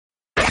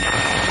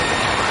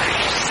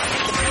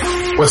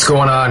What's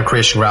going on,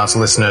 Creation Grounds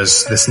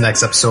listeners? This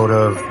next episode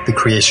of The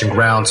Creation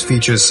Grounds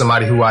features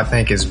somebody who I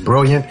think is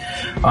brilliant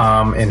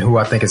and who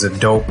I think is a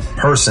dope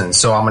person.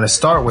 So I'm going to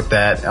start with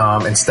that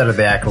instead of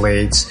the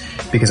accolades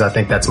because I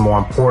think that's more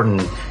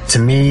important. To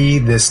me,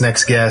 this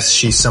next guest,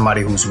 she's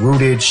somebody who's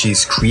rooted,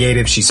 she's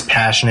creative, she's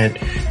passionate,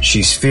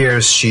 she's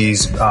fierce,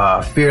 she's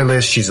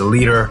fearless, she's a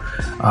leader,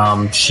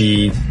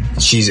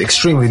 she's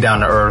extremely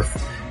down to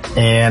earth.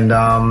 And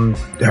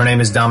her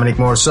name is Dominique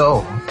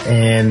Morisseau,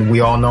 and we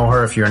all know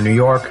her if you're in New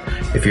York,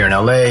 if you're in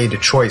LA,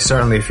 Detroit,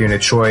 certainly if you're in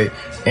Detroit,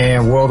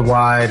 and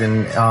worldwide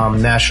and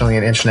nationally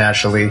and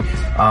internationally.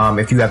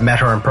 If you have met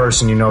her in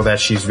person, you know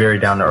that she's very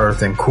down to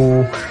earth and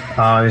cool.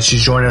 And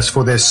she's joining us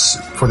for this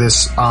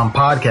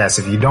podcast.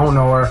 If you don't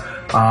know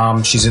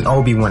her, she's an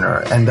Obie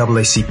winner,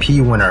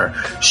 NAACP winner.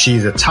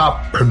 She's a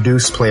top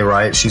produced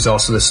playwright. She's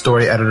also the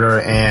story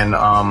editor and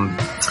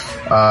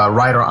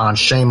writer on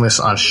Shameless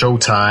on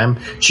Showtime.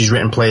 She's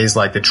written plays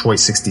like Detroit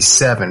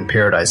 67,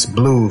 Paradise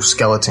Blue,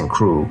 Skeleton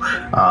Crew,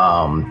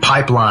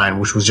 Pipeline,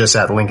 which was just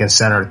at Lincoln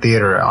Center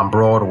Theater on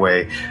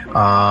Broadway,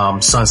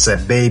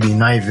 Sunset Baby,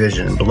 Night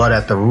Vision, Blood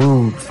at the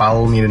Root,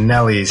 Follow Me to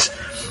Nelly's,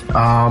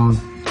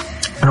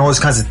 and all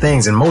those kinds of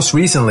things. And most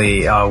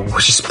recently,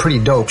 which is pretty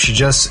dope, she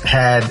just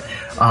had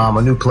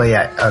a new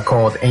play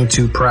called Ain't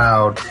Too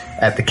Proud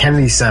at the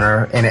Kennedy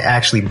Center, and it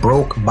actually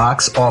broke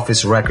box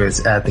office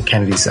records at the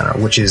Kennedy Center,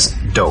 which is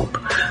dope.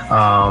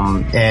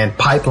 And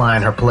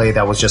Pipeline, her play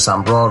that was just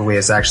on Broadway,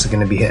 is actually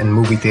going to be hitting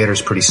movie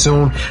theaters pretty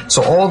soon.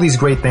 So all these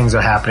great things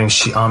are happening.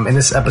 She, in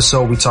this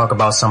episode, we talk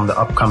about some of the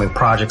upcoming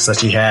projects that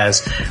she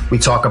has. We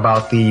talk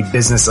about the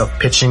business of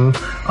pitching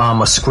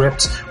a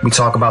script. We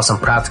talk about some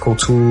practical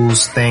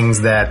tools, things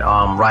that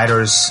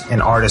writers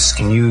and artists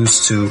can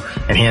use to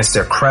enhance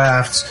their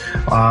crafts.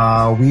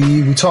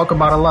 We talk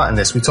about a lot in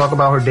this. We talk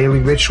about her daily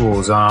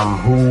rituals,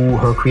 who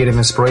her creative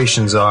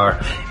inspirations are,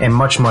 and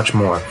much, much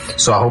more.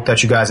 So I hope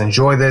that you guys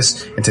enjoy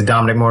this. And to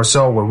Dominique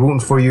Morisseau, we're rooting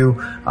for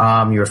you.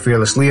 You're a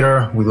fearless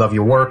leader. We love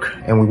your work,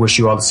 and we wish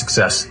you all the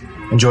success.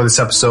 Enjoy this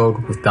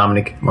episode with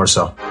Dominique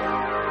Morisseau.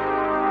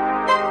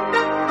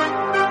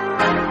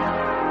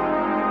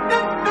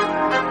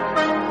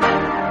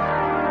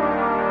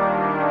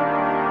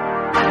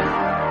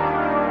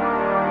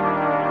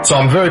 So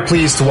I'm very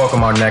pleased to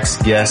welcome our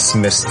next guest,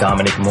 Miss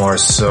Dominique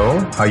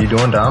Morisseau. How you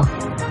doing, Dom?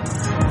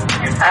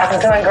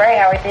 I'm doing great.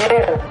 How are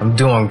you? I'm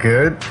doing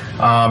good.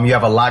 You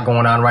have a lot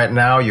going on right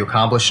now. You're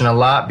accomplishing a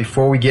lot.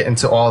 Before we get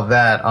into all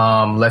that,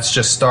 let's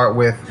just start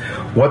with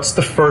what's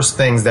the first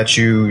things that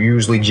you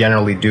usually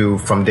generally do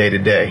from day to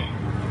day?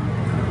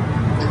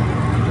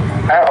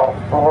 Oh,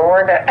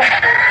 Lord.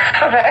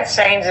 That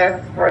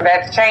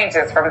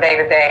changes from day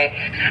to day.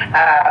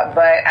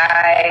 But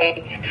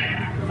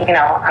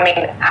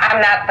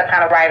I'm not the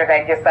kind of writer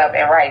that gets up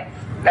and writes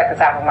at the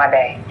top of my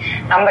day.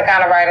 I'm the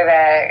kind of writer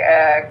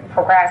that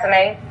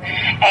procrastinates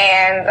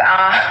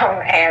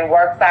and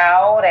works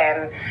out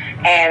and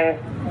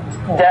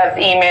does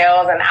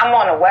emails. And I'm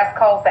on the West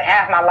Coast, and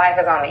half my life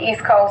is on the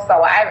East Coast.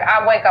 So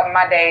I wake up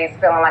my days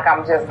feeling like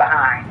I'm just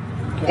behind.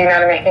 Do you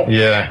know what I mean?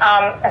 Yeah.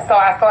 So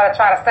I sort of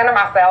try to center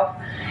myself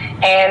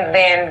and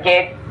then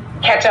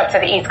catch up to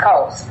the East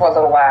Coast for a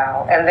little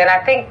while. And then I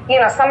think,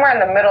 somewhere in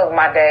the middle of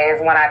my day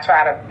is when I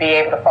try to be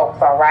able to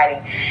focus on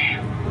writing.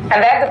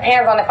 And that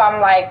depends on if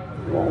I'm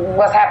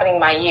what's happening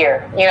my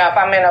year. If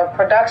I'm in a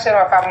production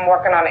or if I'm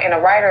working in a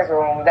writer's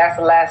room, that's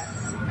less,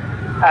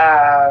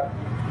 I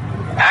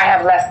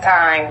have less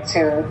time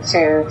to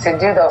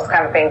do those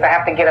kind of things. I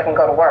have to get up and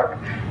go to work.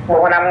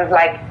 But when I'm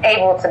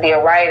able to be a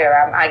writer,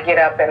 I get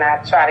up and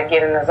I try to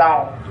get in the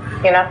zone,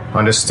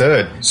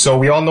 Understood. So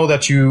we all know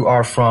that you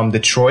are from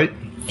Detroit.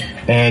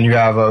 And you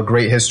have a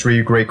great history,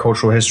 great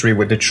cultural history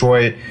with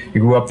Detroit. You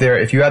grew up there.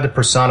 If you had to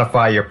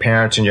personify your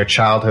parents and your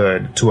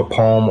childhood to a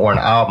poem or an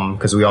album,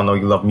 because we all know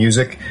you love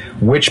music,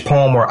 which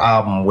poem or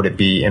album would it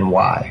be and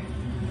why?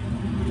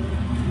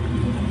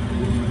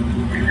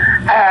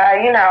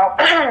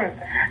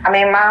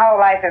 My whole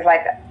life is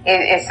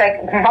it's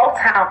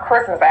Motown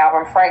Christmas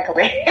album,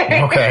 frankly.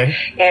 Okay.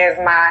 is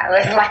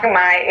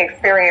my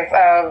experience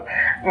of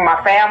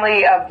my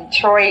family, of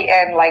Detroit,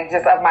 and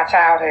just of my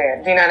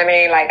childhood. Do you know what I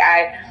mean?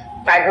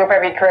 I grew up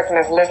every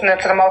Christmas listening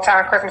to the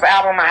Motown Christmas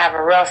album. I have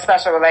a real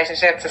special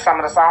relationship to some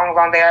of the songs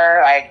on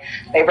there.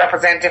 They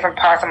represent different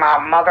parts of my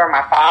mother and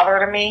my father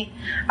to me.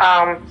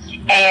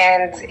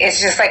 And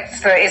it's just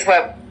it's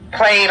what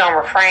played on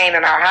refrain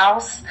in our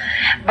house.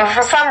 But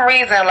for some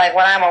reason,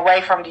 when I'm away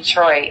from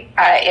Detroit,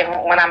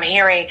 when I'm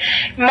hearing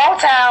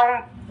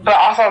Motown, but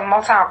also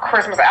Motown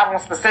Christmas album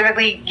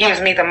specifically, gives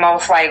me the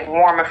most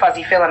warm and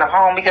fuzzy feeling of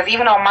home, because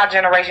even though my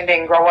generation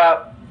didn't grow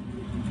up,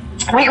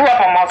 we grew up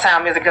on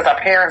Motown music because our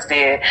parents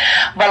did,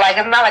 but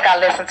it's not like I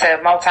listen to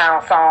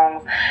Motown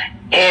songs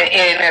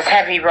in as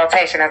heavy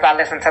rotation as I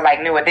listen to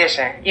New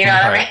Edition. You know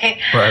what I mean?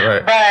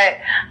 Right.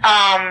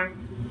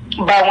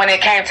 But when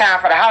it came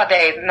time for the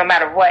holidays, no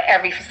matter what,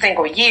 every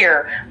single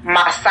year,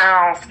 my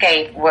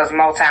soundscape was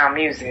Motown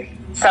music.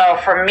 So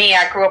for me,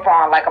 I grew up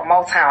on like a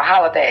Motown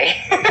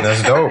holiday.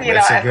 That's dope. You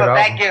know, and so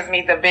that gives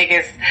me the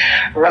biggest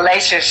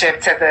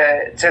relationship to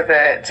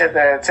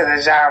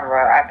the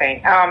genre, I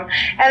think.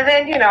 And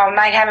then, you know,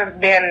 like having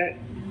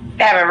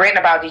written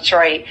about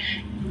Detroit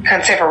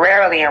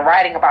contemporarily and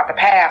writing about the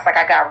past, like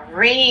I got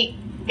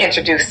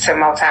reintroduced to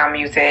Motown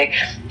music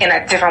in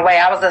a different way.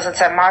 I was listening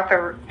to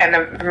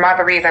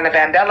Martha Reeves and the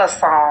Vandellas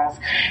songs,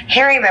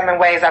 hearing them in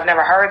ways I've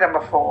never heard them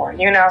before,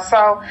 you know.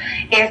 So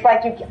it's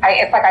like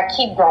I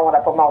keep growing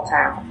up with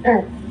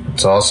Motown.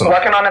 It's awesome.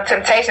 Working on the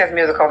Temptations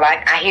musical,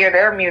 like I hear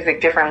their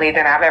music differently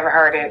than I've ever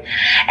heard it,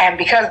 and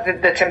because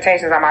the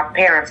Temptations are my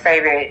parents'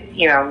 favorite,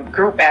 you know,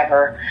 group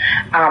ever,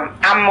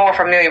 I'm more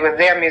familiar with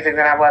their music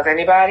than I was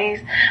anybody's.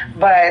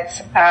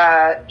 But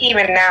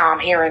even now, I'm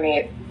hearing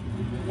it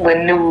with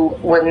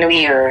new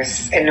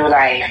ears and new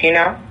life, you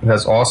know.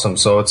 That's awesome.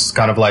 So it's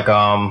kind of like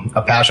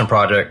a passion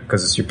project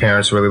because your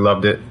parents really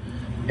loved it,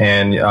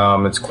 and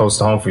it's close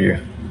to home for you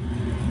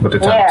with the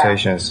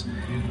Temptations.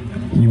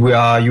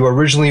 You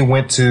originally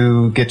went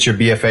to get your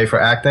BFA for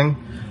acting.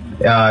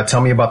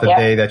 Tell me about the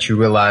day that you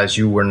realized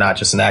you were not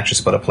just an actress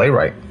but a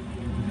playwright.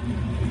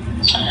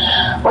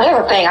 Well,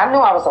 here's the thing. I knew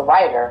I was a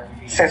writer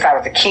since I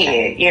was a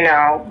kid, you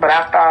know, but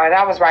I thought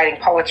I was writing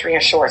poetry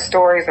and short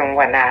stories and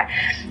whatnot.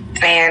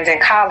 And in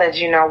college,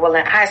 you know, well,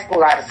 in high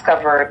school, I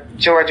discovered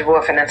George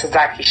Wolfe and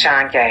Ntozake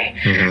Shange.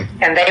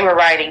 Mm-hmm. And they were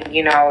writing,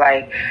 you know,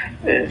 like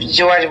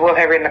George Wolfe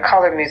had written The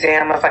Color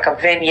Museum. It was like a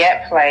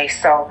vignette play.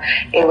 So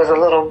it was a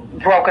little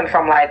broken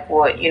from like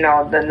what, you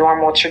know, the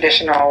normal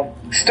traditional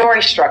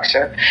story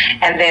structure.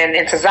 And then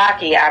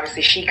Ntozake,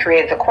 obviously, she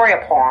created the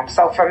choral poem.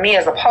 So for me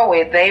as a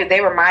poet,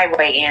 they were my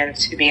way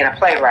into being a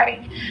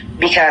playwright.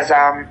 Because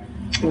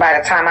by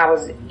the time I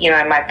was, you know,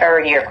 in my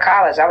third year of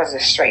college, I was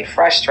just straight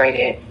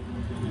frustrated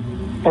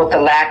with the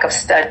lack of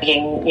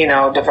studying, you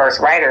know, diverse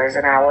writers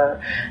in our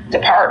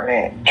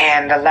department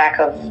and the lack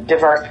of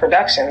diverse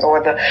productions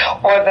or the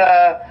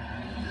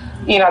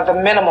you know, the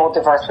minimal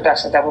diverse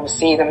productions that we would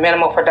see, the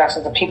minimal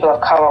productions of people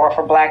of color or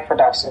for black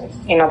productions.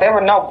 You know, there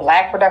were no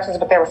black productions,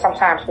 but there were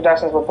sometimes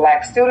productions with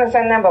black students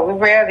in them, but we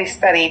rarely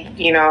studied,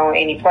 you know,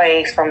 any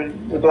plays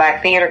from the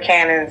black theater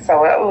canon.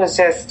 So it was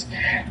just,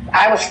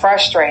 I was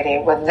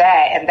frustrated with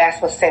that, and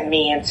that's what sent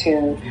me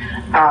into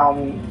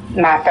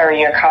my third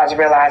year of college,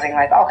 realizing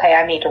like, okay,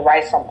 I need to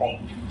write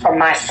something for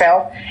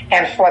myself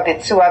and for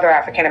the two other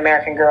African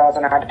American girls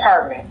in our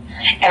department.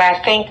 And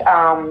I think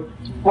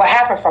what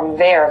happened from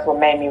there is what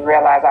made me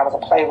realize I was a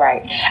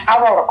playwright.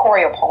 I wrote a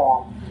choral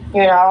poem.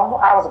 You know,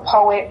 I was a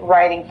poet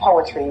writing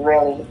poetry,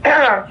 really.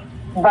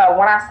 But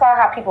when I saw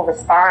how people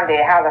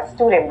responded, how the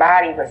student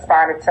body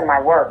responded to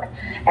my work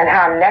and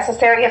how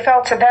necessary it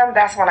felt to them,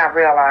 that's when I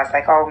realized,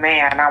 like, oh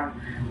man,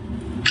 I'm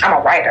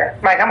a writer.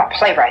 Like, I'm a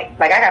playwright.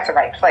 Like, I got to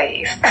write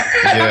plays.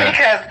 Yeah.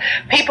 Because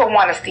people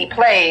want to see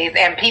plays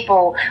and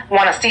people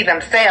want to see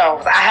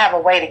themselves. I have a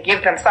way to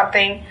give them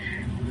something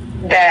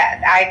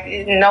that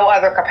no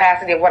other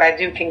capacity of what I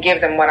do can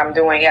give them what I'm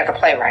doing as a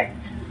playwright.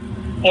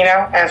 You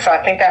know? And so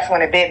I think that's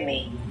when it bit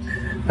me.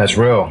 That's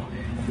real.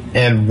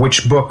 And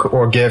which book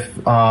or gift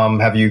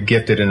have you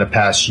gifted in the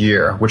past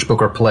year? Which book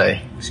or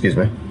play? Excuse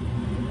me.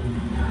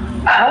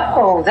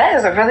 Oh, that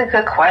is a really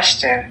good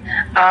question.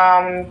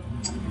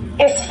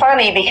 It's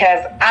funny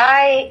because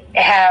I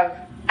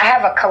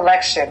have a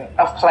collection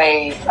of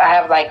plays. I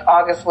have like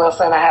August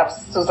Wilson, I have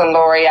Susan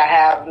Laurie, I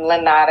have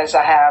Lynn Nottage,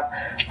 I have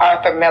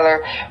Arthur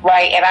Miller,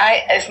 right? And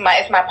it's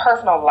my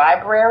personal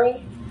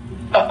library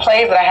of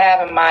plays that I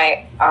have in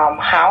my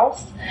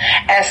house.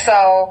 And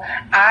so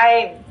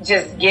I've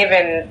just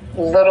given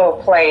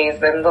little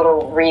plays and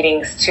little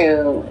readings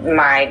to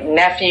my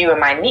nephew and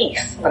my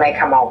niece when they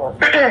come over.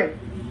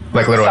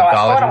 Like little anthologies?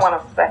 I sort of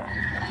want to say,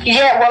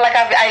 yeah, well, like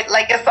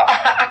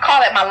I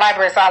call it my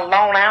library, so I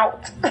loan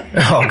out.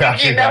 Oh,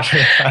 gotcha, you know? Gotcha.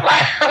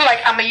 like,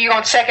 I mean, you're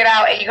gonna check it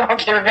out and you're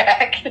gonna give it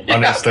back.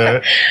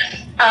 Understood.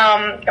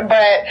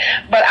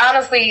 But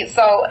honestly,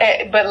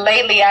 but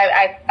lately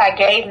I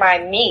gave my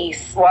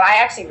niece. Well, I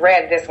actually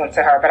read this one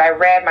to her, but I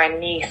read my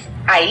niece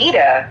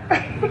Aida.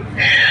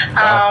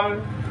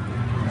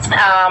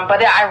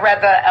 But I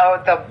read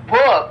the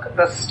book,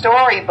 the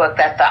storybook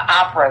that the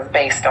opera is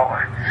based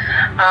on.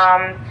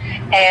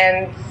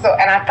 And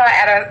I thought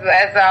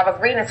as I was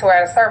reading to her,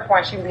 at a certain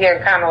point, she was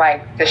getting kind of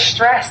like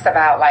distressed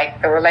about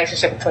like the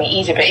relationship between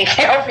Egypt and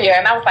Ethiopia.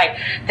 And I was like,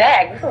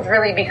 Dag, this has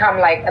really become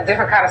like a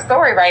different kind of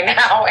story right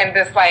now in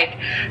this like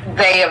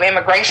day of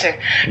immigration.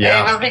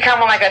 Yeah. It was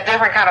becoming like a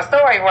different kind of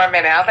story for a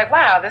minute. I was like,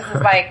 wow, this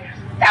is like,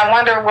 I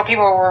wonder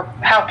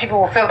how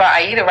people will feel about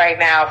Aida right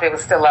now if it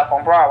was still up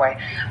on Broadway.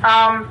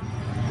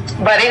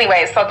 But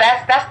anyway, so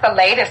that's the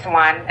latest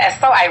one. It's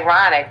so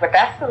ironic, but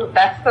that's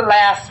the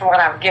last one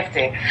I've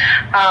gifted.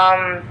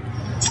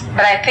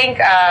 But I think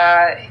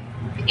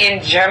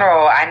in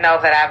general, I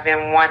know that I've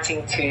been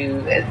wanting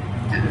to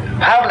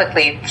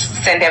publicly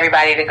send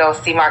everybody to go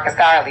see Marcus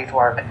Garley's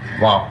work.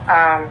 Wow.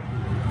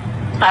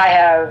 I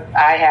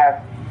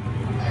have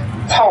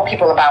told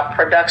people about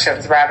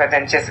productions rather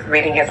than just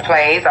reading his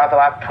plays, although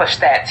I've pushed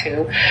that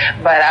too.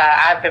 But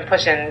I've been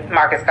pushing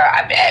Marcus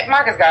Garley.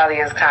 Marcus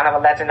Garley is kind of a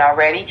legend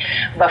already,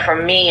 but for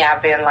me,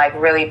 I've been like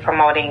really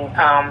promoting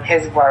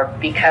his work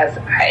because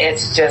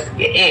it's just,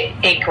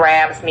 it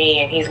grabs me,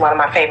 and he's one of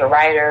my favorite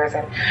writers,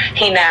 and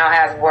he now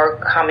has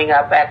work coming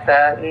up at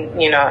the,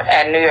 you know,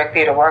 at New York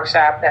Theater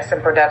Workshop that's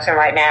in production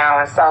right now,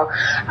 and so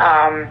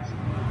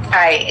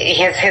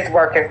his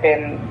work has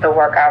been the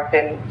work I've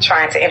been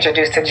trying to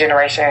introduce to a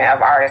generation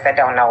of artists that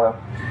don't know him.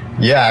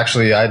 Yeah,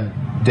 actually, I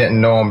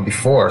didn't know him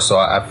before, so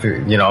I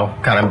feel, you know,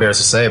 kind of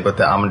embarrassed to say it, but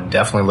I'm going to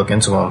definitely look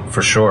into him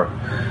for sure.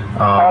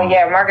 Oh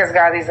yeah, Marcus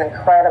Garley's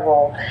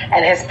incredible,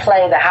 and his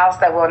play "The House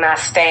That Will Not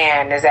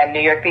Stand" is at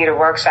New York Theater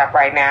Workshop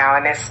right now,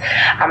 and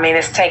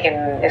it's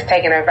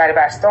taken everybody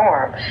by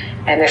storm,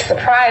 and it's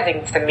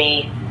surprising to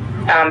me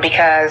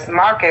because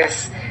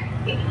Marcus,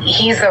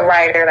 he's a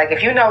writer. Like,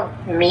 if you know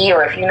me,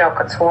 or if you know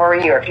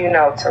Katori, or if you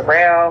know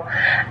Terrell,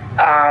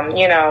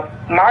 you know,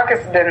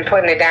 Marcus has been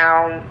putting it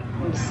down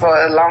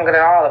for longer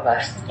than all of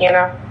us, you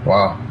know.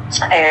 Wow.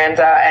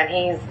 And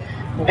he's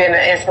been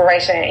an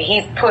inspiration.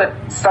 He's put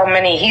so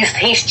many,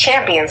 he's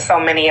championed so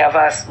many of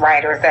us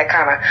writers that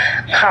kind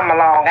of come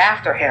along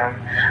after him.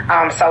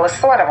 So it's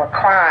sort of a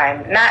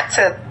crime,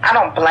 I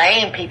don't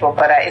blame people,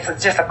 but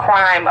it's just a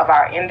crime of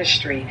our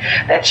industry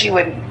that you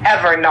would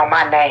ever know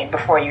my name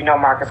before you know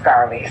Marcus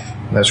Garley's.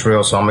 That's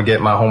real. So I'm going to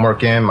get my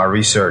homework in, my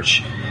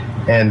research.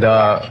 And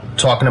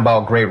talking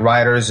about great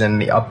writers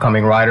and the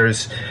upcoming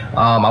writers,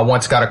 I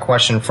once got a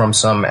question from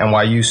some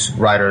NYU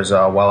writers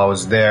while I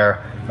was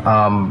there,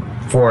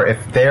 for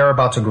if they're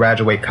about to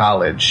graduate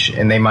college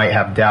and they might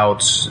have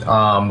doubts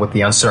with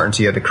the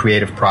uncertainty of the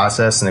creative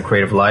process and the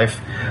creative life,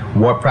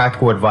 what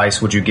practical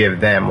advice would you give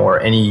them, or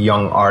any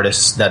young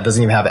artists that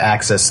doesn't even have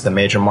access to the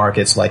major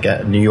markets like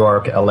New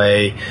York,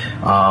 LA,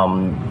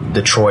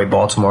 Detroit,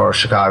 Baltimore, or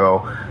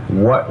Chicago?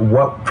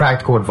 What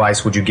practical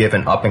advice would you give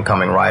an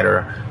up-and-coming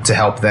writer to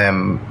help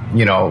them,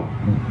 you know,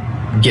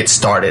 get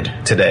started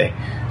today?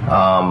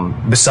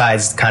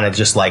 Besides kind of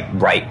just like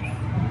write.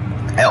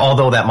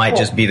 Although that might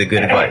just be the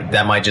good advice.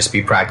 That might just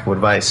be practical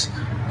advice,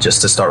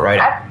 just to start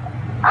writing.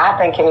 I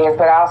think it is,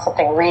 but I also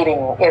think reading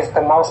is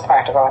the most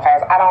practical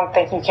advice. I don't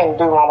think you can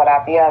do one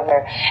without the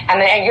other.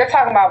 And you're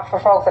talking about for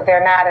folks that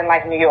they're not in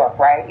like New York,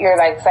 right? You're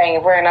like saying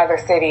if we're in other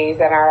cities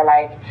that are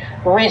like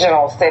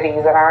regional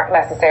cities that aren't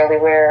necessarily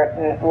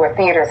where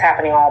theater is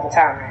happening all the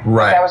time.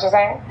 Right. Is that what you're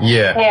saying?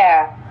 Yeah.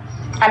 Yeah.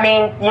 I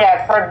mean,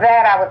 yeah, for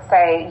that I would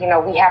say, you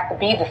know, we have to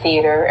be the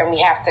theater, and we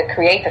have to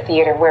create the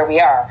theater where we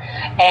are.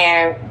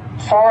 And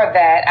for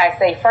that, I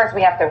say first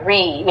we have to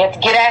read. We have to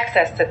get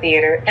access to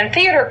theater. And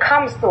theater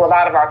comes through a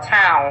lot of our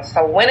towns.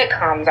 So when it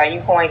comes, are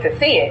you going to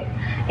see it?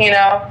 You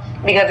know?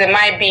 Because it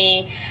might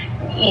be,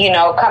 you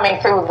know,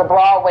 coming through the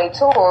Broadway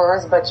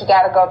tours, but you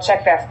got to go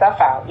check that stuff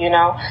out, you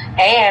know?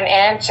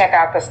 And check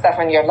out the stuff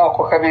in your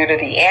local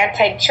community. And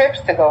take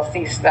trips to go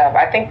see stuff.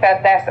 I think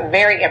that's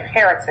very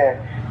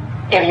imperative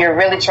if you're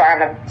really trying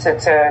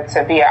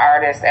to be an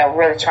artist and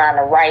really trying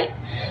to write.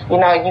 You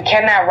know, you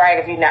cannot write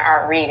if you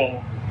aren't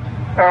reading.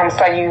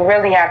 So you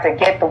really have to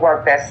get the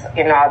work that's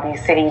in all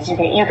these cities. You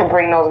can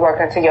bring those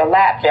work into your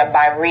lap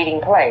by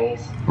reading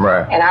plays.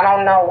 Right. And I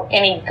don't know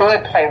any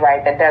good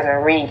playwright that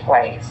doesn't read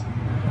plays.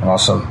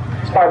 Awesome.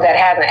 Or that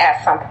hasn't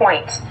at some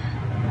point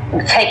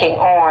taking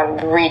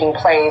on reading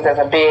plays as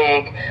a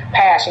big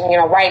passion. You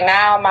know, right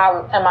now in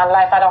my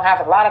life, I don't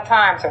have a lot of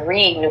time to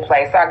read new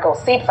plays, so I go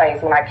see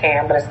plays when I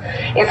can. But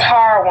it's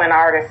hard when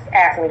artists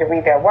ask me to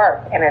read their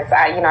work, and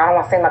I don't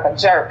want to seem like a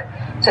jerk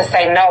to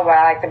say no, but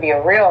I like to be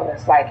a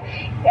realist. Like,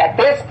 at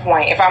this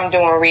point, if I'm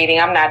doing reading,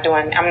 I'm not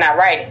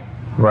writing.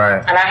 Right.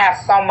 And I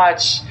have so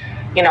much,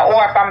 you know,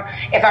 or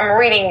if I'm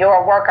reading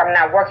your work, I'm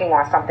not working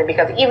on something,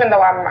 because even though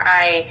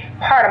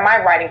part of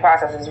my writing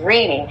process is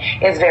reading,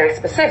 it's very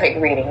specific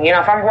reading. You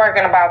know, if I'm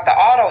working about the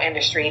auto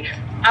industry,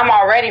 I'm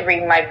already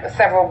reading like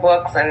several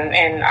books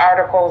and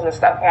articles and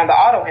stuff on the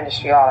auto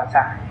industry all the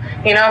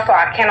time. You know, so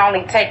I can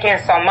only take in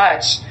so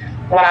much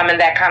when I'm in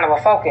that kind of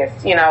a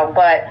focus, you know,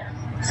 but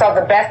so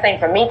the best thing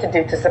for me to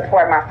do to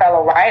support my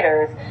fellow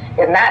writers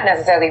is not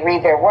necessarily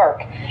read their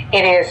work.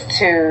 It is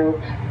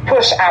to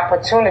push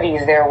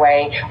opportunities their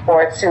way,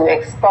 or to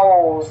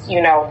expose,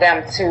 you know,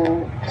 them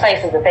to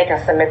places that they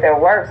can submit their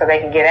work so they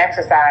can get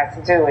exercise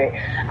to do it.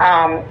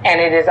 And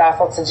it is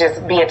also to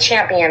just be a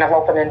champion of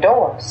opening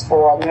doors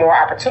for more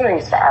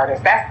opportunities for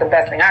artists. That's the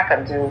best thing I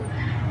could do.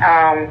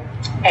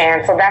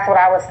 And so that's what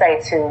I would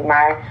say to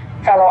my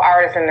fellow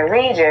artists in the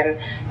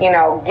region. You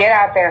know, get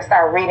out there and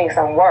start reading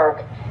some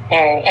work.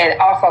 And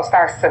also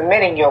start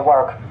submitting your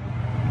work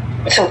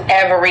to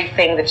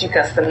everything that you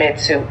can submit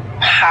to,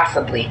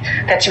 possibly.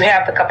 That you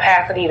have the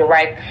capacity to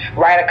write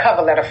a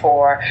cover letter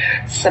for,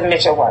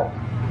 submit your work.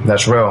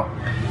 That's real.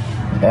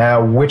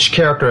 Which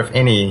character, if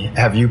any,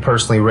 have you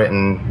personally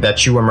written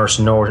that you were most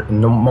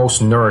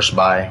nourished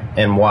by,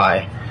 and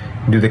why?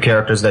 do the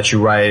characters that you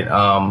write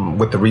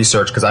with the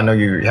research? Because I know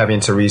you're heavy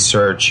into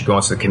research, you go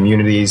into the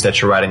communities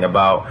that you're writing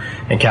about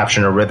and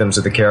capturing the rhythms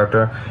of the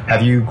character.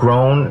 Have you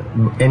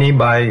grown any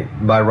by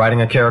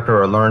writing a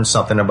character, or learned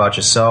something about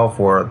yourself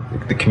or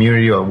the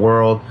community or the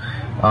world?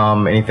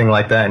 Anything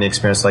like that? Any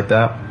experience like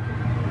that?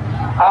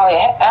 Oh,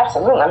 yeah,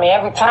 absolutely. I mean,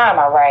 every time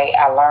I write,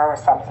 I learn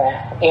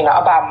something,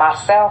 about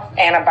myself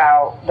and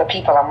about the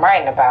people I'm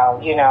writing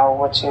about,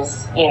 which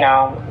is,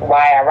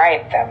 why I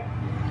write them.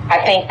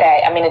 I think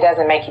that, it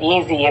doesn't make it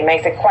easy. It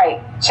makes it quite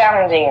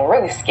challenging and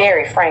really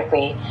scary,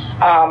 frankly.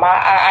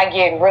 I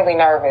get really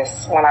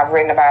nervous when I've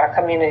written about a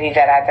community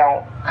that I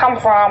don't come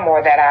from,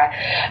 or that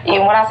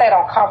even when I say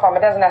don't come from, it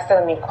doesn't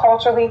necessarily mean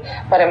culturally,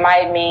 but it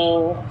might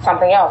mean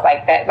something else,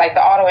 like that. Like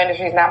the auto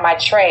industry is not my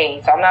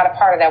trade, so I'm not a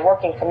part of that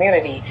working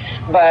community,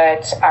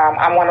 but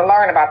I want to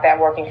learn about that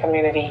working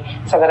community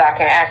so that I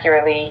can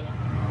accurately,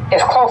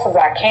 as close as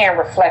I can,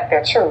 reflect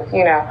their truth,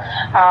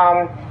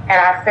 and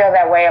I feel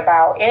that way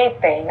about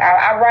anything.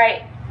 I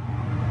write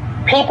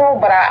people,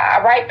 but I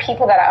write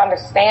people that I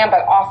understand,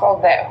 but also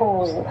that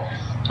whose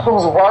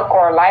work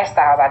or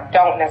lifestyles I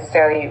don't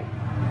necessarily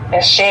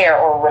share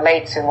or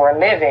relate to or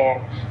live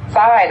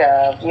inside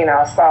of,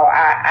 so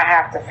I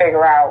have to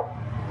figure out,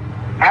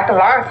 I have to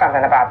learn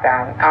something about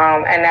them,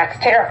 and that's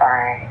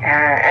terrifying.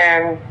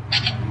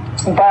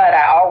 But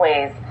I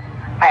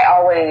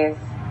always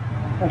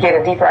get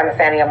a deeper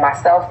understanding of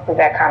myself through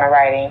that kind of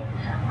writing.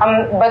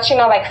 But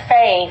like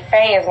Faye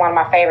is one of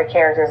my favorite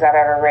characters I've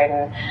ever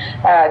written,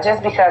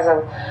 just because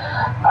of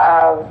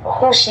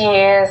who she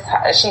is.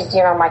 She's,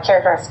 my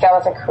character in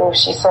Skeleton Crew.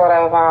 She sort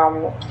of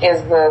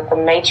is the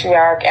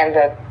matriarch and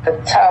the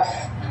tough,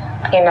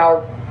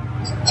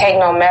 take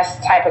no mess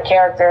type of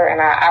character,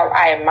 and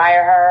I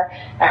admire her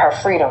and her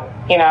freedom,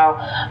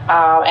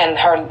 and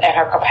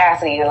her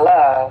capacity to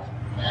love.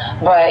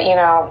 But,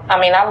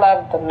 I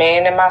love the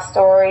men in my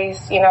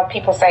stories.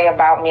 People say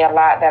about me a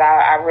lot that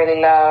I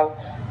really love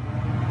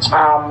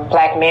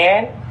black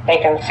men. They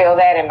can feel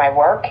that in my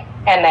work,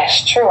 and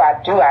that's true. I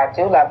do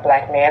love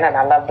black men, and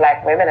I love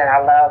black women, and I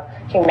love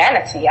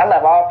humanity. I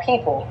love all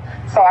people.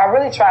 So I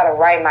really try to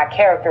write my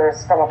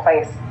characters from a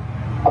place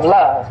of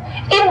love,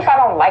 even if I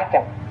don't like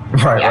them.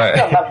 Right. I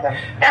still love them.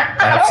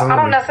 I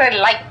don't necessarily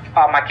like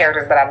all my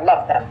characters, but I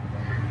love them.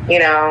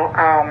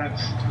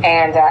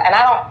 And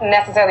I don't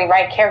necessarily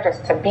write characters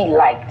to be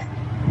liked.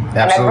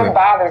 Absolutely. And that really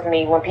bothers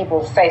me when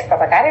people say stuff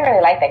like, I didn't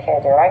really like that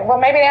character. Like, well,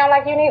 maybe they don't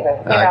like you neither.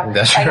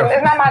 That's like, true.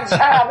 It's not my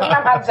job. It's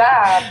not my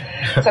job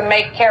to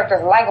make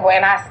characters likable.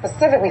 And I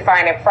specifically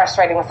find it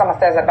frustrating when someone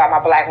says about my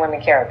black women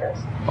characters.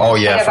 Oh,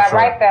 yeah. Because I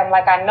write them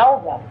like I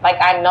know them. Like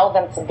I know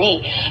them to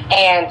be.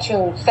 And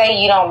to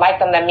say you don't like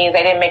them, that means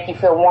they didn't make you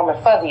feel warm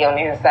and fuzzy on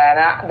the inside.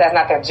 That's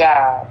not their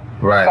job.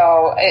 Right.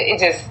 So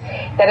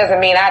that doesn't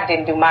mean I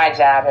didn't do my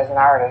job as an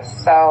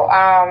artist. So,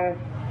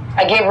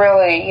 I get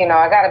really,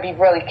 I got to be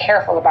really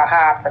careful about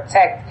how I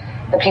protect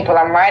the people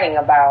I'm writing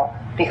about,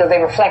 because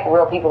they reflect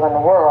real people in the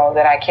world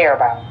that I care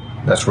about.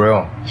 That's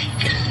real.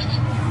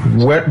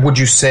 What would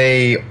you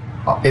say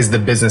is the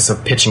business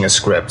of pitching a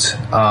script?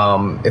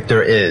 If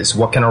there is,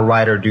 what can a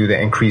writer do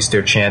to increase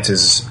their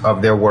chances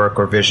of their work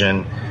or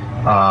vision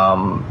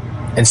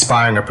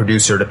inspiring a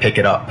producer to pick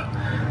it up?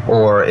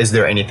 Or is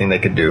there anything they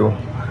could do?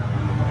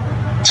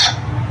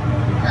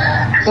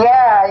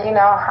 Yeah,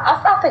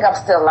 I think I'm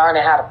still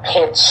learning how to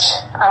pitch.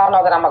 I don't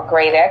know that I'm a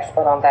great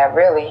expert on that,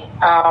 really.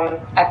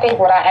 I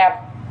think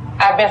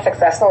I've been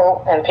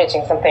successful in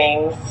pitching some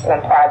things,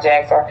 some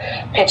projects, or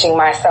pitching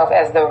myself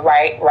as the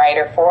right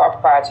writer for a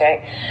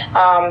project.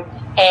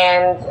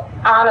 And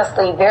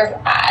honestly,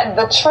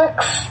 the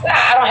tricks,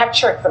 I don't have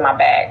tricks in my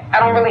bag. I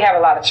don't really have a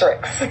lot of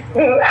tricks.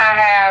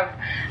 I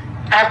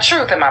have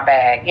truth in my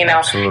bag,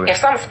 Absolutely. If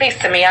something speaks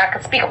to me, I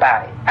can speak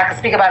about it. I can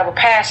speak about it with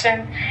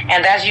passion,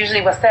 and that's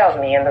usually what sells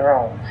me in the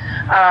room.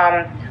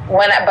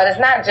 But it's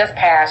not just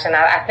passion.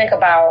 I think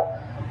about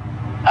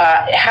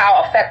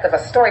how effective a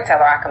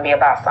storyteller I can be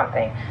about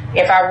something.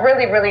 If I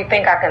really, really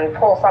think I can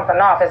pull something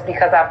off, it's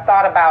because I've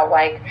thought about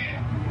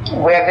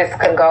where this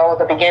could go,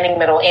 the beginning,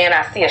 middle, end.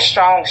 I see a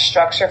strong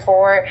structure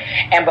for it.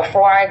 And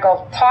before I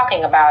go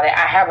talking about it,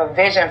 I have a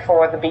vision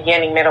for the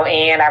beginning, middle,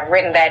 end. I've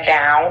written that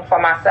down for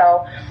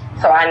myself,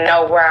 so I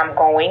know where I'm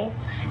going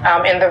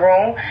in the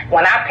room.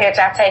 When I pitch,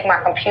 I take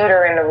my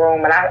computer in the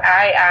room, and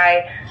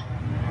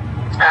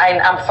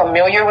I'm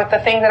familiar with the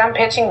thing that I'm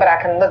pitching, but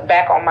I can look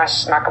back on my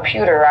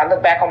computer. I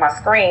look back on my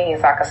screen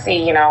so I can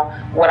see,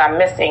 what I'm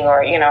missing,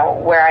 or,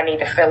 where I need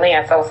to fill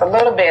in. So it's a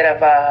little bit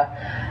of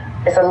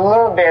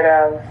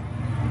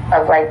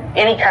like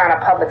any kind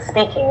of public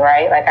speaking,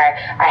 right? Like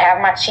I have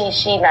my cheat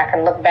sheet and I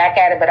can look back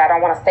at it, but I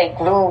don't want to stay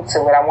glued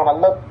to it. I want to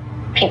look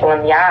people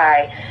in the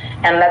eye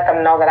and let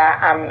them know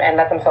that and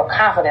let them feel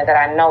confident that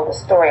I know the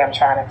story I'm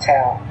trying to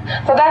tell.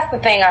 So that's the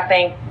thing. I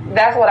think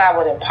that's what I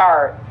would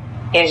impart,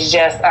 is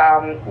just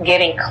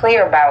getting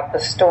clear about the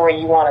story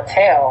you want to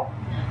tell,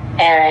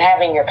 and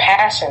having your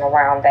passion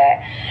around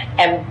that,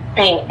 and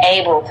being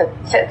able to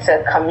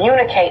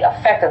communicate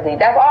effectively.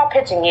 That's all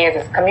pitching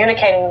is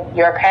communicating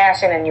your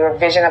passion and your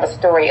vision of a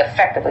story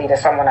effectively to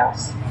someone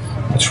else.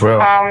 That's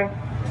real.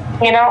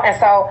 And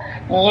so,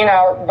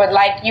 but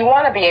like you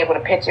want to be able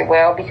to pitch it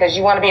well because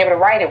you want to be able to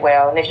write it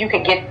well. And if you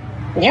could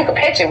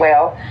pitch it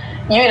well,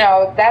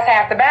 that's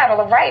half the battle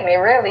of writing it,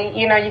 really.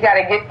 You got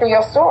to get through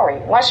your story.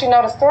 Once you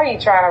know the story you're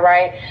trying to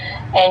write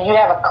and you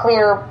have a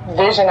clear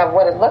vision of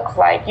what it looks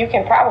like, you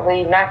can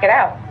probably knock it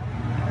out.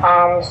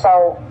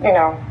 So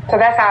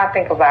that's how I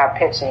think about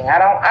pitching. I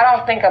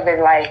don't think of it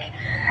like,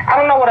 I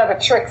don't know what other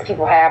tricks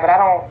people have, but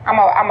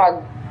I'm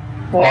a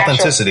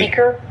natural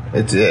speaker.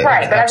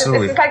 Right, but it's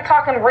just like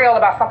talking real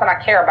about something I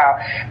care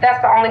about.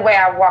 That's the only way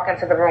I walk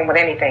into the room with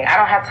anything. I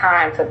don't have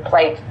time to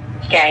play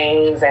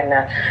games and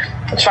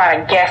try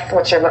to guess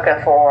what you're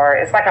looking for.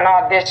 It's like an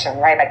audition,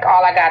 right? Like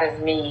all I got is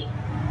me.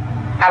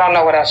 I don't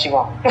know what else you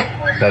want.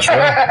 That's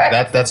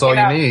right. That's all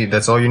you need.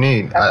 That's all you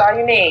need. That's all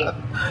you need.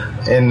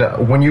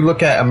 And when you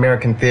look at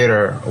American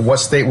theater, what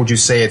state would you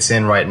say it's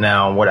in right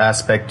now? What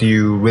aspect do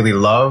you really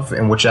love,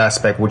 and which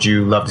aspect would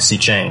you love to see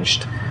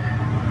changed?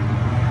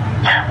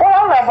 Well,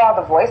 I love all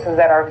the voices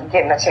that are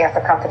getting a chance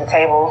to come to the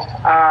table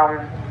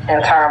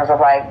in terms of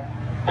like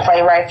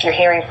playwrights you're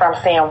hearing from,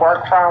 seeing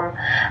work from.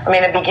 I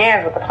mean, it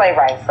begins with the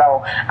playwrights,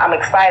 so I'm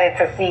excited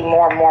to see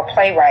more and more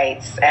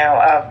playwrights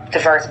of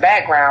diverse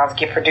backgrounds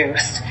get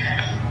produced.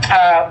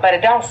 But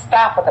it don't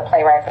stop with the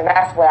playwrights, and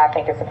that's what I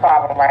think is the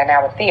problem right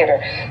now with theater.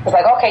 It's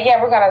like, okay,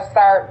 yeah, we're going to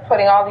start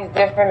putting all these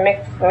different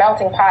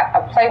melting pot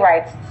of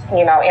playwrights,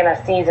 in a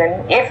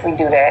season, if we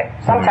do that.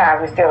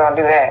 Sometimes we still don't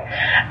do that.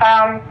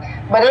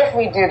 But if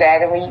we do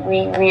that, and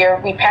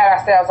we pat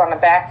ourselves on the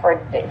back for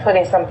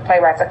putting some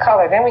playwrights of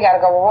color, then we got to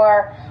go,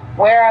 well,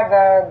 where are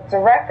the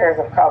directors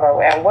of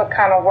color, and what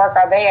kind of work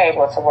are they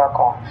able to work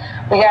on?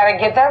 We got to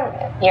get them,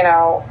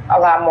 a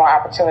lot more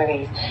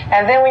opportunities.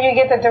 And then when you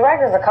get the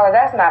directors of color,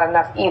 that's not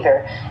enough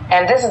either.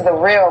 And this is the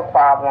real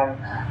problem.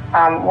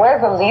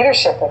 Where's the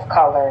leadership of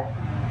color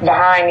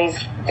behind these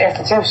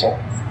institutions?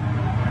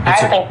 I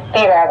think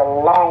theater has a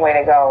long way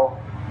to go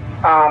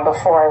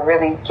before it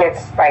really gets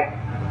like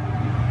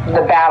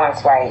the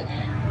balance right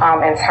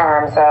in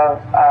terms of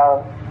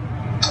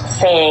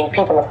seeing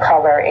people of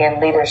color in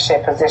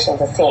leadership positions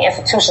and seeing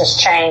institutions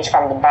change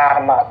from the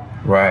bottom up.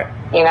 Right.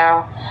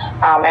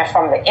 And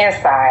from the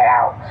inside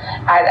out.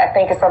 I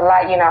think it's a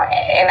lot, and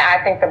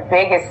I think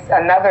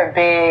another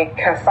big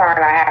concern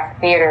I have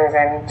for theaters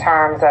in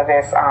terms of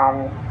this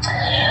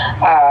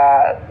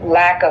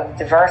lack of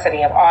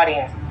diversity of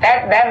audience.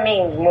 That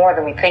means more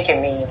than we think it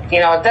means.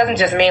 It doesn't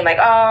just mean like,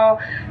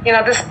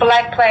 this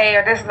black play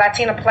or this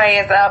Latina play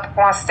is up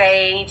on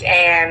stage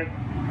and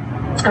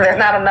there's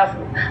not enough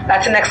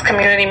Latinx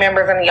community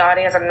members in the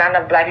audience or not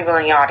enough black people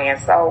in the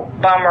audience. So,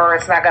 bummer,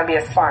 it's not going to be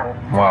as fun.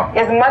 Wow.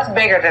 It's much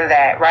bigger than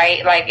that,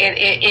 right? Like,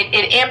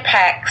 it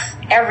impacts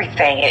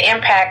everything. It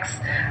impacts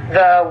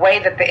the way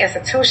that the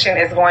institution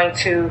is going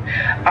to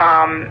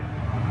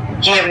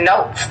give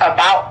notes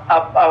about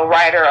a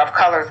writer of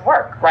color's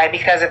work, right?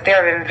 Because if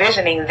they're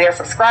envisioning their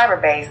subscriber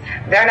base,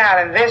 they're not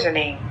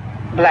envisioning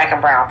black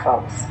and brown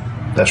folks.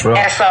 That's real.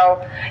 And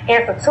so,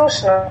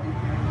 institutional,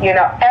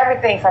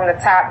 everything from the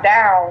top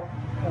down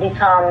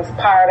becomes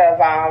part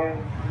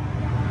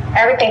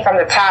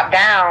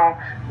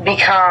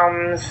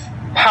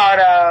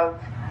of,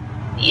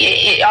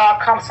 it all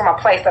comes from a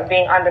place of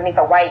being underneath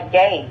a white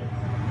gaze.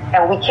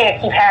 And we can't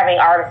keep having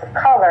artists of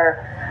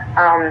color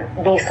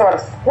be sort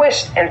of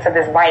squished into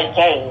this white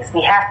gaze.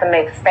 We have to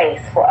make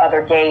space for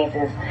other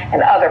gazes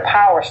and other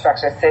power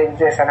structures to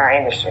exist in our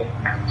industry.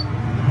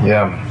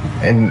 Yeah.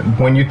 And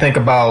when you think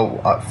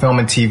about film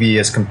and TV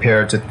as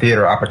compared to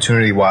theater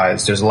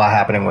opportunity-wise, there's a lot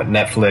happening with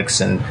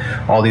Netflix and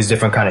all these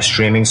different kind of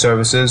streaming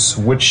services.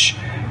 Which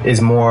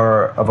is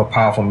more of a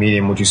powerful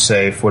medium, would you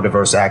say, for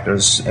diverse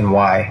actors, and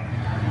why?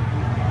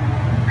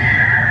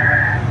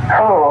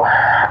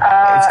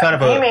 It's kind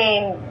of you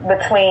mean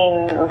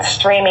between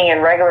streaming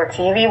and regular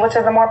TV, which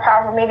is a more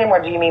powerful medium,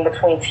 or do you mean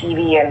between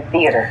TV and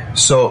theater?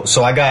 So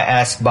I got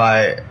asked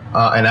by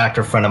an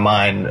actor friend of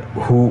mine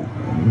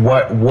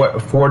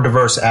what for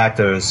diverse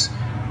actors,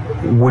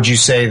 would you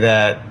say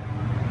that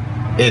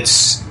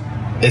it's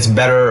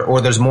better,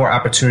 or there's more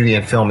opportunity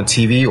in film and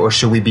TV, or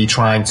should we be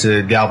trying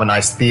to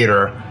galvanize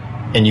theater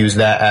and use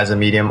that as a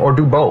medium, or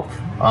do both?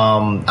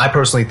 I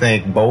personally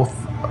think both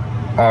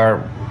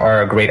are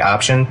a great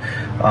option.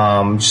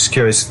 Just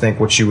curious to think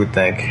what you would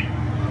think.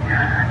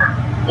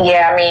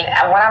 Yeah, I mean,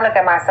 when I look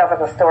at myself as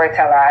a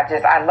storyteller,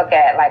 I look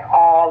at like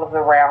all of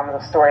the realms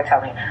of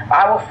storytelling.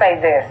 I will say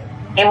this: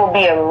 it will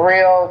be a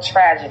real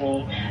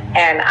tragedy,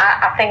 and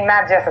I think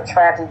not just a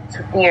tragedy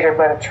to theater,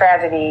 but a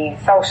tragedy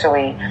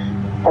socially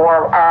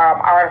for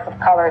artists of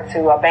color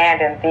to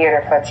abandon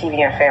theater for TV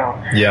and film.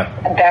 Yeah,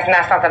 that's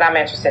not something I'm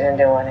interested in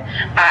doing.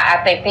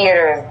 I think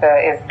theater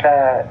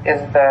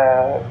is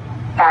the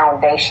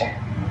foundation.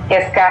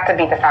 It's got to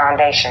be the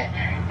foundation.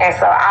 And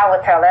so I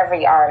would tell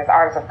every artist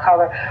of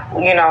color,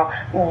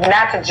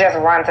 not to just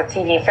run to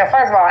TV and film.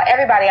 First of all,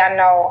 everybody I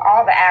know,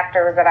 all the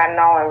actors that I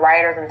know and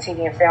writers in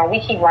TV and film, we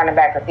keep running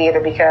back to theater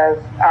because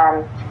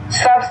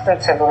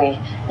substantively,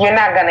 you're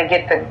not going to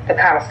get the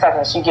kind of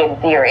substance you get in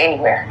theater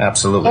anywhere.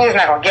 Absolutely. You're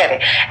just not going to get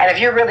it. And if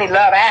you really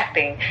love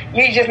acting,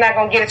 you're just not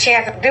going to get a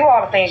chance to do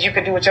all the things you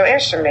could do with your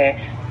instrument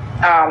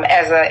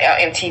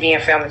in TV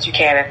and film that you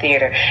can in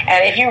theater.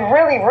 And if you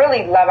really,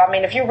 really love,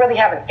 if you really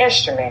have an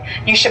instrument,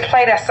 you should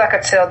play that sucker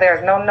till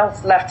there's no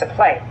notes left to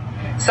play.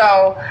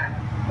 So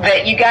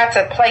that you got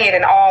to play it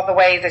in all the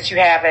ways that you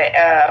have it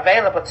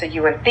available to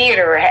you. And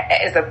theater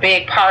is a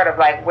big part of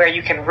like where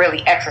you can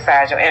really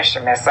exercise your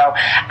instrument. So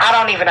I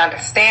don't even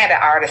understand an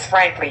artist,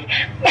 frankly,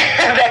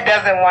 that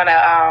doesn't want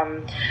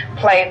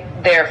to play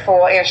their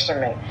full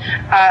instrument.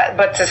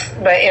 But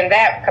in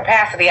that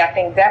capacity, I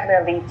think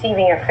definitely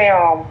TV and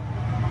film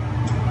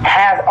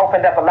has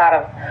opened up a lot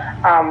of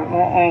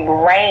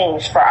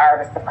range for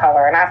artists of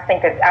color. And I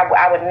think that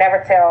I would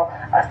never tell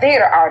a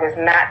theater artist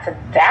not to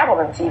dabble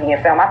in TV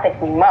and film. I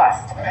think we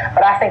must.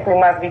 But I think we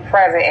must be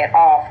present in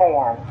all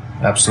forms.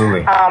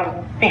 Absolutely.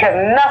 Because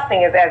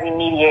nothing is as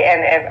immediate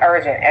and as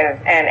urgent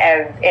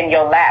as in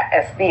your lap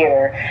as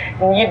theater.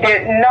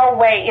 There's no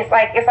way. It's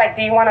like,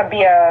 do you want to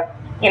be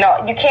you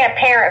can't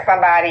parent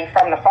somebody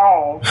from the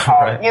phone.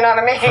 Right. You know what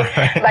I mean?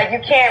 Right. Like,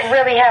 you can't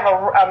really have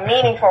a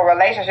meaningful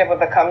relationship with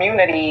the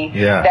community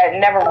that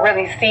never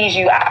really sees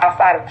you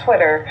outside of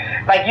Twitter.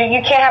 Like,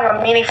 you can't have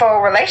a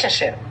meaningful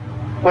relationship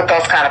with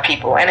those kind of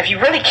people. And if you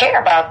really care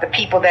about the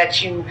people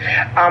that your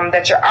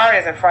art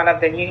is in front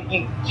of, then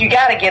you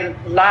got to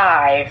get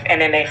live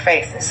and in their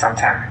faces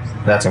sometimes.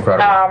 That's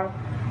incredible.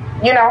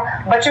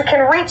 But you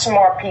can reach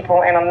more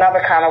people in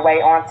another kind of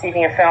way on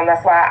TV and film.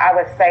 That's why I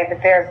would say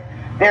that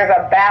there's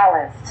a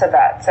balance to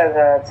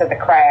the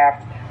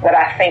craft that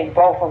I think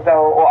both of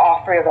those or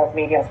all three of those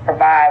mediums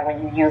provide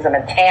when you use them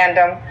in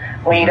tandem,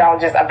 when you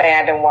don't just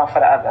abandon one for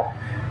the other.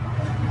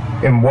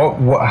 And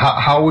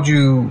how would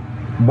you?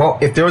 Well,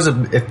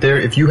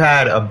 if you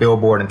had a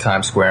billboard in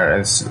Times Square,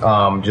 as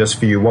just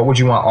for you, what would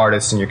you want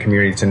artists in your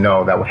community to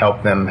know that would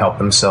help them help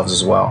themselves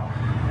as well?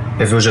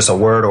 If it was just a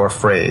word or a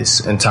phrase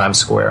in Times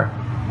Square.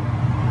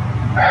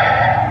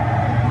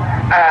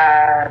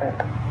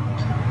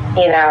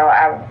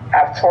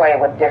 I've toyed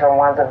with different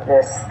ones of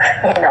this.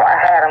 I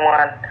had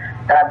one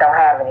that I don't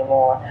have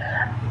anymore.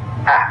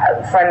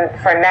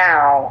 For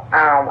now,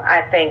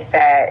 I think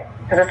that,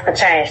 because this could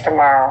change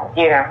tomorrow,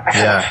 I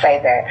shouldn't say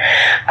that.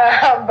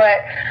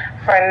 But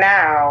for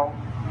now,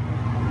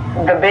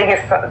 the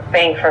biggest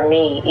thing for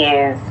me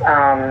is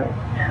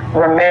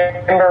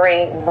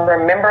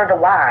remember the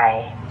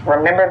why.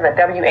 Remember the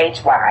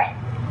WHY.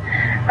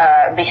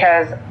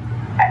 Because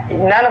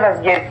none of us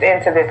gets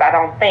into this, I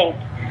don't think,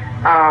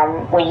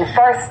 when you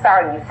first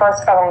started, you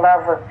first fell in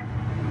love with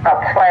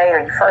a play, or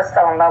you first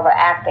fell in love with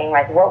acting,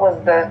 like what was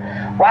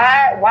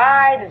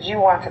why did you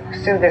want to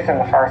pursue this in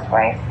the first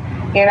place?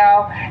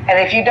 And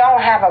if you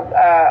don't have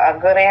a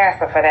good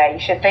answer for that, you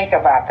should think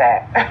about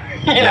that.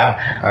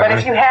 But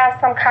if you have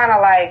some kind of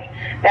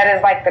that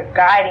is like the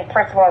guiding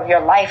principle of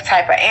your life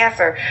type of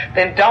answer,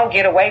 then don't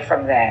get away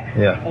from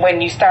that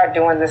when you start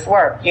doing this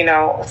work,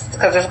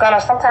 because it's going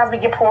to sometimes we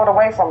get pulled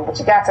away from it, but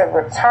you got to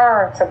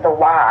return to the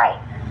why.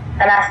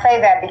 And I say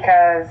that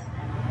because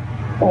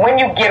when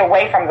you get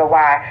away from the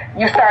why,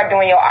 you start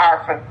doing your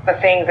art for the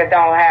things that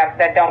don't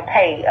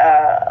pay,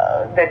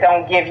 that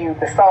don't give you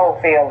the soul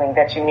feeling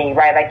that you need,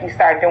 right? Like you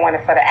start doing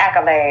it for the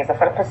accolades or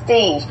for the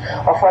prestige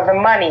or for the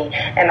money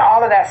and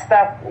all of that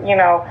stuff,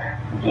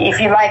 if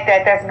you like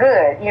that, that's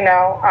good,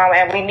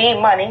 and we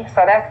need money,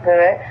 so that's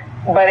good.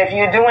 But if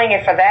you're doing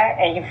it for that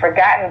and you've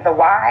forgotten the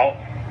why,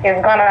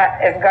 it's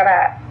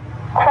gonna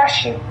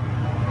crush you.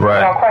 Right.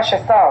 It's gonna crush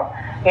your soul.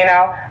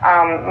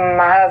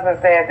 My husband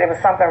said there was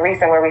something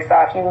recent where we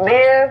saw if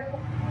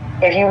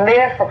you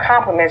live for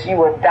compliments, you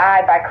will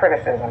die by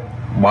criticism.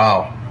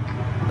 Wow,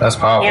 that's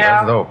powerful.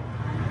 That's dope.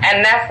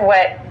 And that's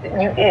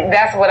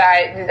what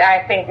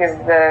I think is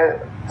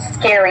the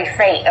scary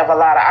fate of a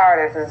lot of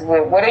artists is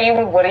what are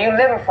you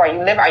living for? Are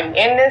you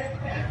in this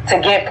to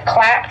get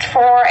clapped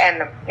for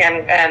and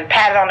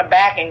patted on the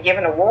back and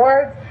given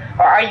awards?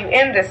 Or are you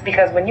in this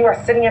because when you are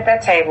sitting at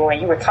that table and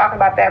you were talking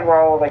about that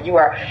role, or you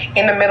are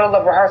in the middle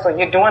of rehearsal,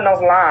 you're doing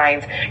those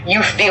lines,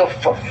 you feel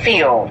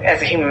fulfilled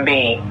as a human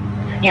being.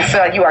 You feel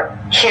like you are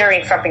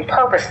carrying something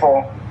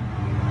purposeful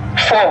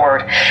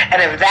forward.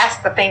 And if that's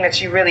the thing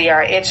that you really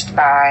are itched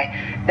by,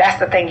 that's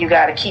the thing you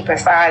got to keep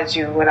inside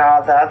you when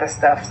all the other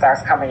stuff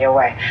starts coming your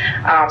way.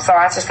 So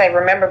I should say,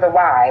 remember the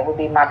why would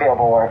be my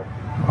billboard.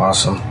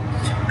 Awesome.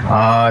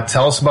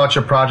 Tell us about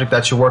your project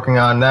that you're working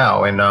on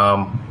now and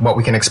what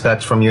we can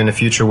expect from you in the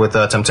future with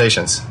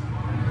Temptations.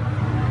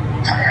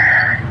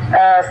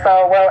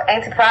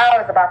 Auntie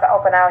Proud is about to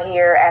open out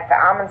here at the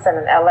Amundsen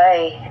in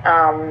LA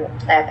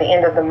at the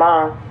end of the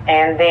month,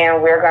 and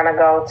then we're going to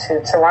go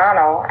to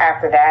Toronto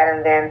after that,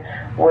 and then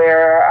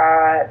we're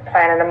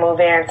planning to move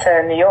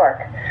into New York.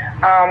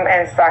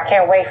 And so I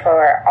can't wait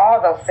for all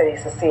those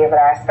cities to see it, but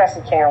I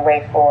especially can't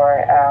wait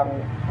for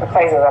the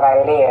places that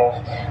I live,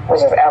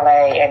 which is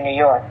LA and New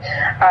York,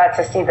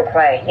 to see the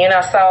play.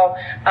 So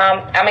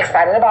I'm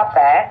excited about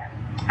that.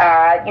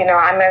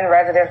 I'm in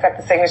residence at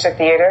the Signature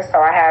Theater, so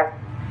I have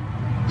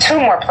 2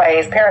 more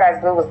plays.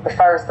 Paradise Blue was the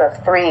first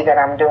of 3 that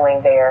I'm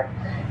doing there.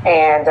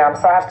 And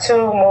so I have 2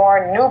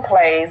 more new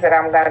plays that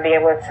I'm going to be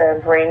able to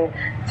bring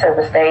to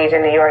the stage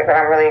in New York that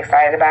I'm really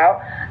excited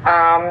about.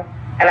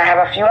 And I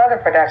have a few other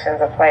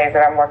productions of plays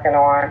that I'm working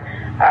on,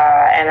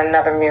 and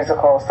another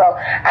musical. So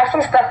I have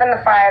some stuff in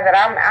the fire that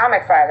I'm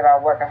excited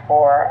about working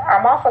for.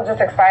 I'm also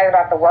just excited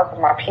about the work with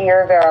my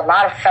peers. There are a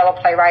lot of fellow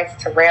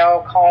playwrights,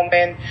 Terrell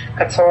Coleman,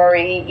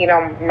 Katori,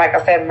 like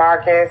I said,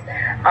 Marcus,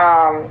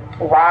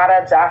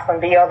 Rada, Jocelyn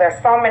Beal.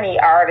 There's so many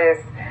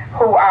artists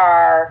who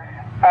are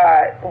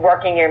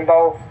working in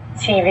both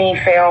TV,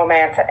 film,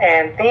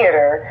 and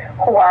theater,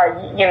 who are,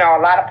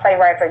 a lot of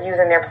playwrights are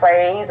using their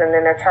plays and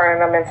then they're turning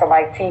them into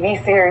like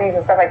TV series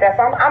and stuff like that.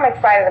 So I'm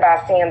excited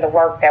about seeing the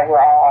work that we're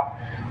all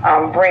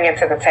bringing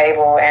to the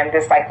table, and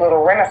this like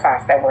little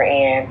renaissance that we're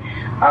in,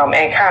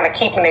 and kind of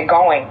keeping it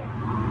going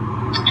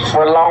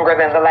for longer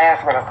than the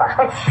last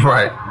renaissance.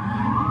 Right.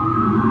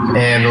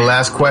 And the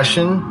last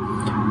question,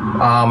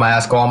 I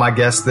ask all my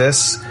guests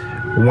this.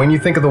 When you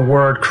think of the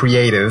word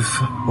creative,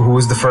 who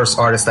is the first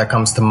artist that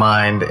comes to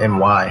mind and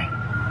why?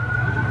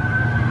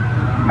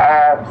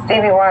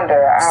 Stevie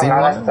Wonder. I don't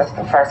know. That's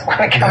the first one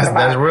that comes to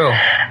mind. That's real.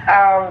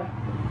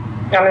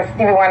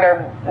 Stevie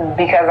Wonder,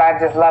 because I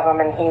just love him,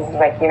 and he's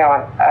like,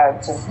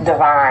 just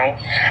divine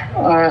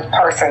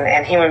person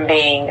and human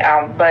being.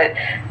 But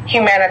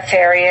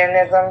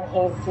humanitarianism,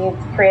 he's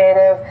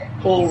creative.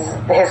 His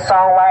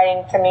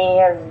songwriting to me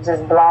has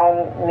just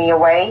blown me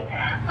away.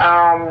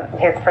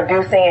 His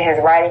producing and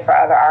his writing for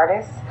other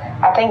artists.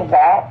 I think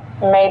that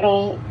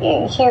maybe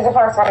he's the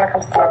first one that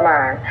comes to my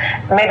mind.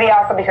 Maybe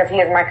also because he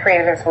is my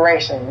creative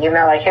inspiration.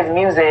 Like his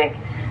music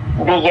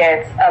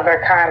begets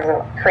other kinds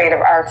of creative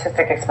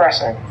artistic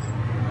expressions,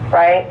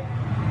 right?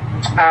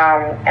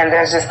 And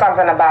there's just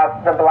something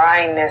about the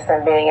blindness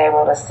and being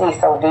able to see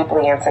so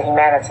deeply into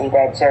humanity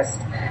that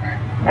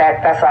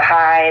that's a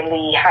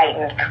highly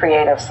heightened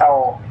creative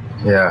soul.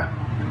 Yeah.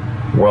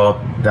 Well,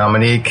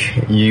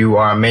 Dominique, you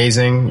are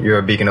amazing. You're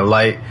a beacon of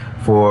light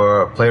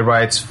for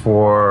playwrights,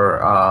 for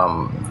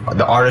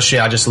the artistry.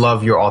 I just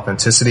love your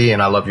authenticity,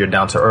 and I love your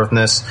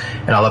down-to-earthness,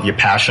 and I love your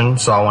passion.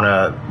 So I want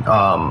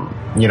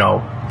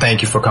to,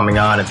 thank you for coming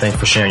on, and thank you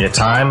for sharing your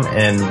time,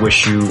 and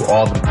wish you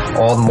all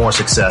the more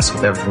success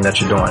with everything that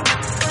you're doing.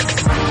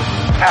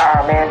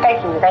 Oh, man,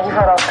 thank you. Thank you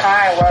for those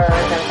kind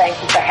words, and thank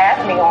you for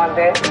having me on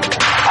this.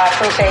 I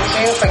appreciate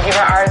you for giving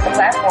artists a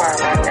platform,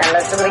 and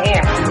let's do it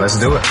again. Let's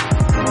do it.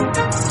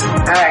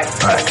 All right.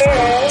 Take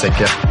care. Take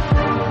care.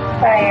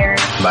 Bye, Aaron.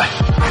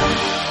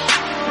 Bye.